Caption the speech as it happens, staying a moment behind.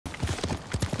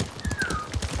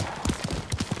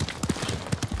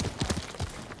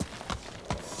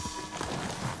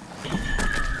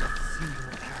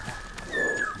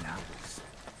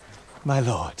My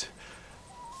lord,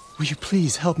 will you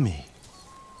please help me?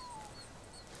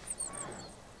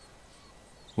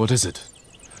 What is it?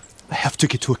 I have to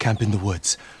get to a camp in the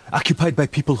woods, occupied by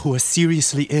people who are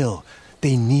seriously ill.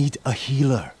 They need a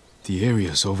healer. The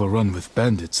area's overrun with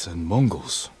bandits and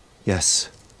Mongols. Yes,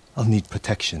 I'll need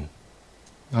protection.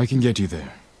 I can get you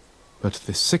there. But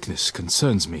this sickness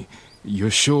concerns me.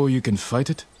 You're sure you can fight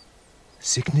it?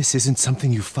 Sickness isn't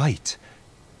something you fight.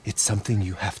 It's something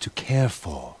you have to care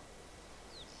for.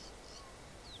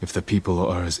 If the people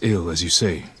are as ill as you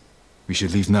say, we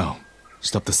should leave now.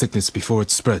 Stop the sickness before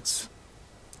it spreads.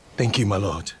 Thank you, my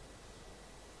lord.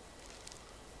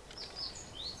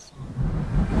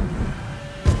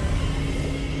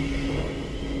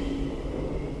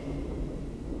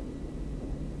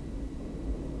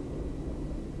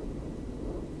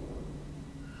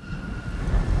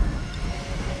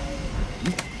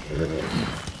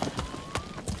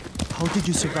 How did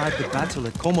you survive the battle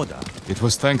at Komoda? It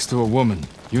was thanks to a woman,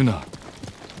 Yuna.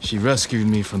 She rescued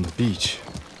me from the beach,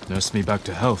 nursed me back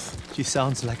to health. She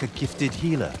sounds like a gifted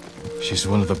healer. She's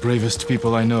one of the bravest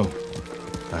people I know.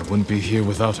 I wouldn't be here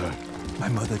without her. My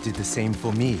mother did the same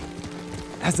for me.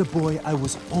 As a boy, I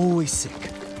was always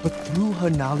sick, but through her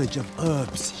knowledge of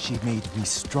herbs, she made me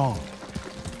strong.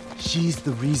 She's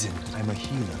the reason I'm a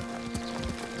healer.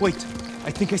 Wait,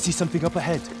 I think I see something up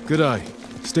ahead. Good eye.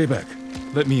 Stay back.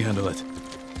 Let me handle it.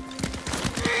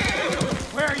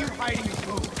 Where are you hiding,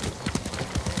 fool?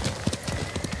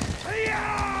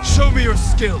 Show me your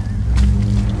skill!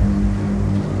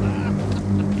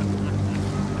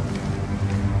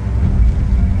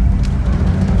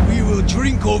 We will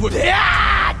drink over...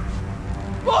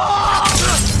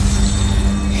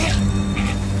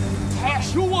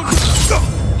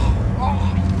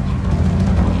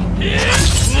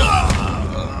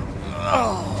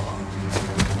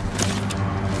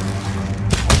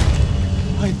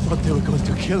 I thought they were going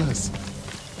to kill us.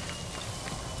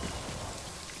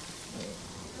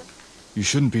 You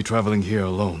shouldn't be traveling here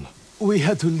alone. We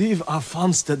had to leave our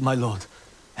farmstead, my lord.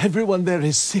 Everyone there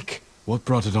is sick. What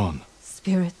brought it on?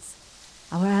 Spirits.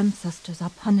 Our ancestors are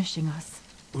punishing us.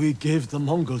 We gave the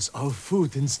Mongols our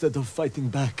food instead of fighting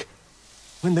back.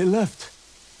 When they left,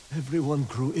 everyone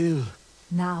grew ill.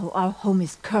 Now our home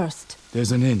is cursed.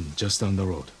 There's an inn just down the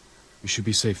road. We should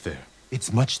be safe there.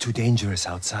 It's much too dangerous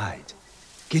outside.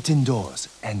 Get indoors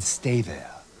and stay there.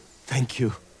 Thank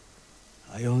you.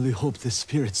 I only hope the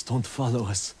spirits don't follow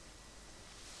us.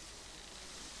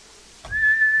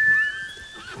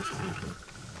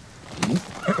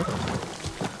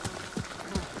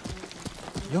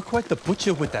 You're quite the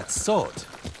butcher with that sword.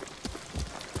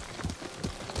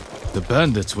 The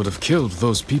bandits would have killed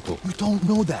those people. You don't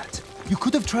know that. You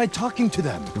could have tried talking to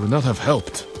them. It would not have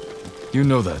helped. You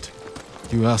know that.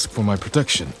 You asked for my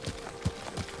protection.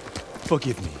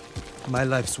 Forgive me. My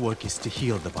life's work is to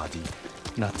heal the body,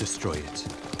 not destroy it.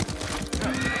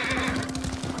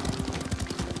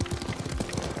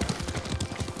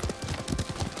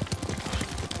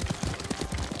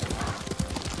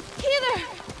 Healer!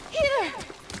 Healer!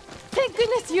 Thank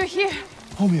goodness you're here.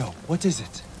 Homeo, what is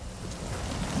it?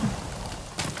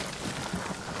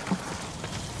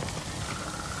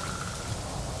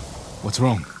 What's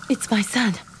wrong? It's my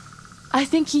son. I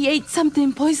think he ate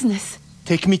something poisonous.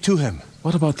 Take me to him.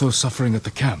 What about those suffering at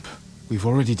the camp? We've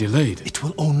already delayed. It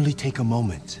will only take a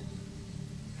moment.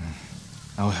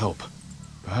 I'll help.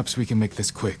 Perhaps we can make this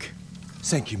quick.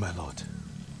 Thank you, my lord.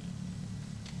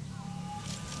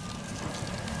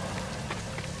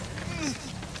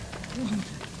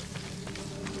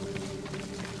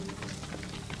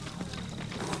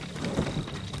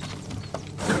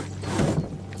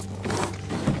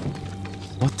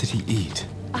 What did he eat?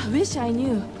 I wish I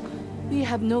knew. We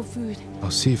have no food.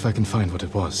 I'll see if I can find what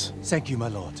it was. Thank you, my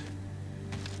lord.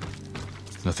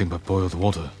 Nothing but boiled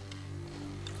water.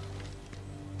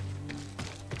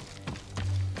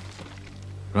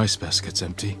 Rice basket's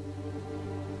empty.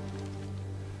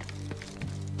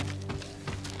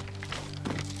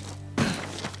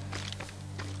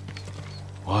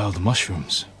 Wild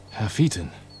mushrooms, half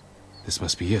eaten. This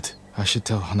must be it. I should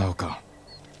tell Hanaoka.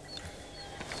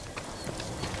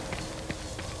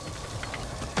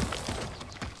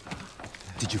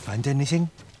 Did you find anything?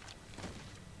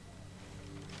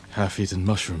 Half-eaten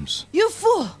mushrooms. You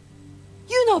fool!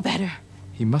 You know better.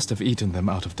 He must have eaten them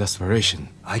out of desperation.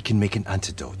 I can make an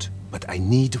antidote, but I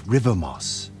need river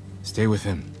moss. Stay with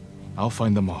him. I'll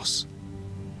find the moss.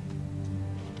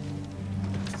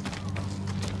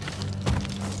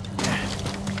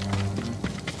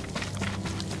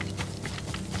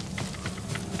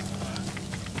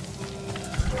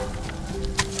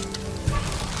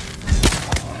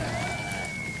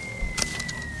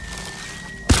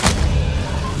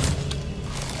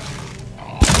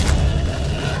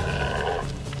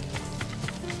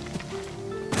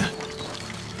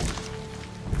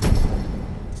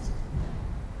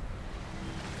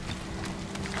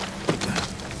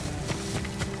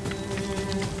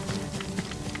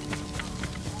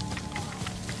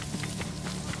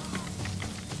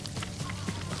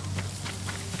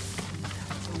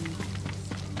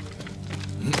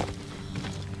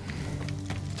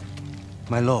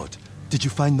 My lord, did you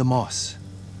find the moss?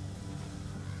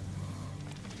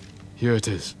 Here it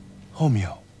is.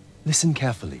 Homeo, listen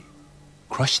carefully.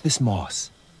 Crush this moss,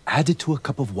 add it to a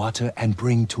cup of water and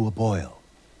bring to a boil.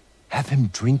 Have him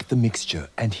drink the mixture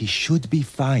and he should be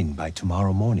fine by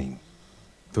tomorrow morning.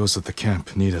 Those at the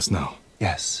camp need us now.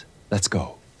 Yes, let's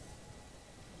go.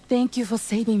 Thank you for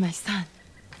saving my son.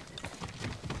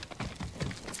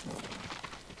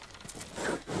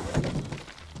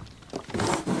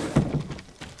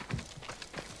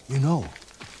 You know,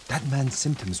 that man's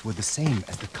symptoms were the same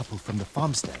as the couple from the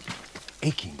farmstead.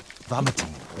 Aching,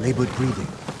 vomiting, labored breathing.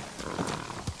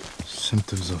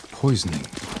 Symptoms of poisoning.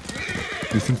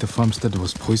 You think the farmstead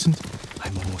was poisoned?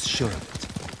 I'm almost sure of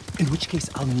it. In which case,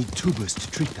 I'll need tubers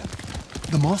to treat them.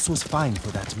 The moss was fine for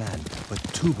that man, but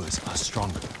tubers are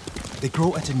stronger. They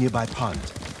grow at a nearby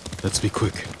pond. Let's be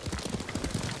quick.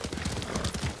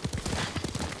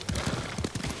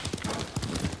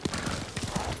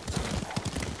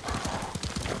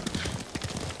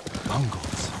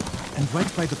 Mongols. And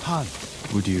right by the pond.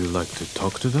 Would you like to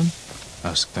talk to them?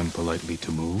 Ask them politely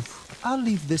to move? I'll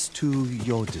leave this to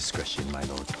your discretion, my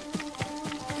lord.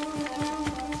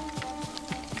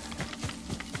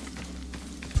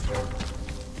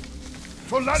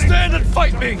 Stand and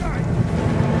fight me!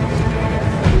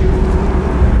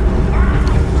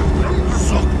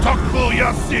 Soktakbo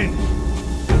Yasin!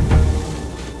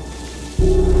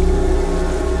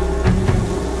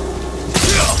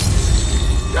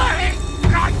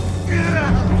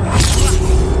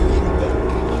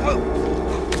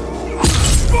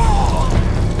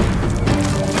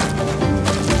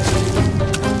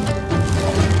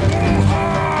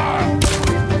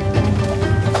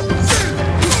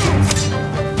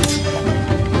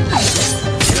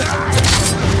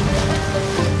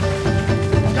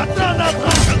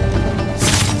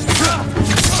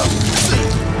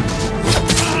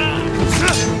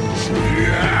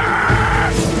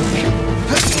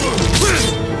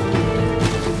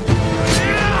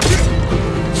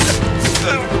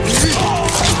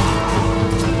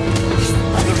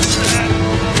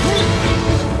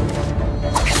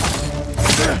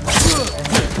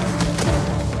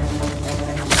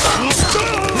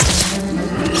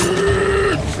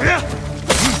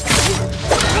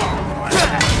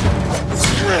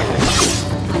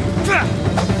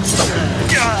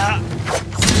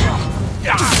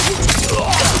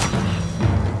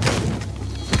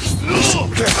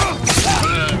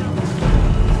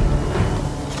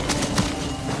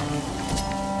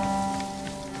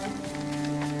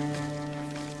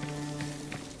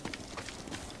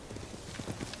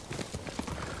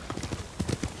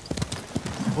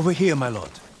 Over here, my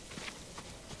lord.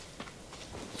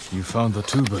 You found the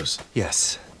tubers?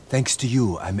 Yes. Thanks to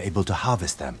you, I'm able to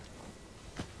harvest them.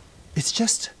 It's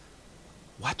just...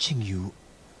 watching you,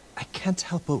 I can't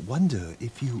help but wonder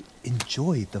if you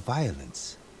enjoy the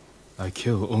violence. I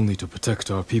kill only to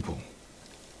protect our people.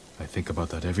 I think about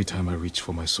that every time I reach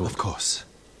for my sword. Of course.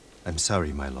 I'm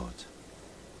sorry, my lord.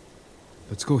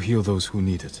 Let's go heal those who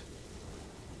need it.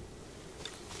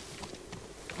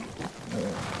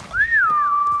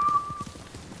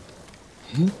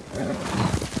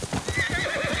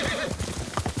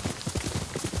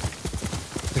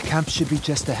 The camp should be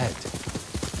just ahead.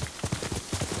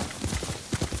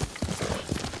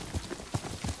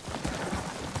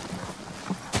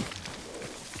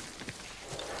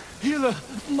 Healer,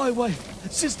 my wife,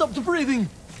 she stopped breathing.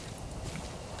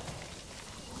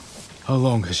 How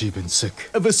long has she been sick?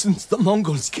 Ever since the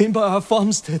Mongols came by our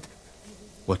farmstead.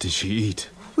 What did she eat?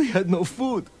 We had no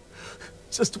food.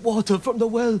 Just water from the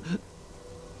well.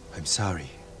 I'm sorry.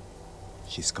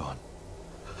 She's gone.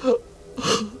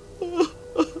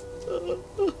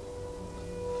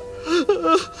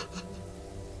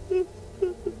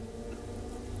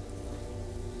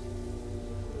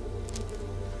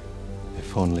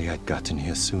 If only I'd gotten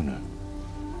here sooner.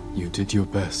 You did your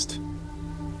best.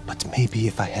 But maybe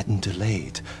if I hadn't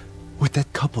delayed, with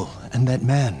that couple and that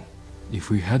man. If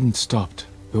we hadn't stopped,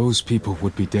 those people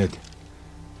would be dead.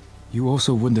 You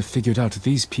also wouldn't have figured out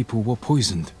these people were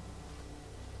poisoned.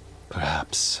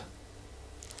 Perhaps.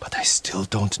 But I still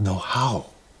don't know how.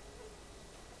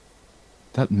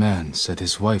 That man said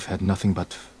his wife had nothing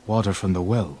but water from the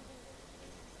well.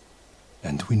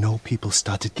 And we know people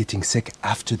started getting sick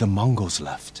after the Mongols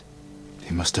left.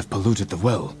 They must have polluted the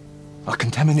well. A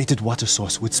contaminated water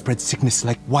source would spread sickness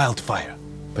like wildfire.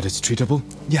 But it's treatable?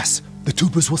 Yes, the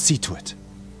tubers will see to it.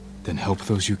 Then help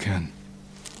those you can.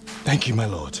 Thank you, my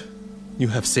lord. You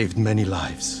have saved many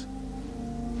lives.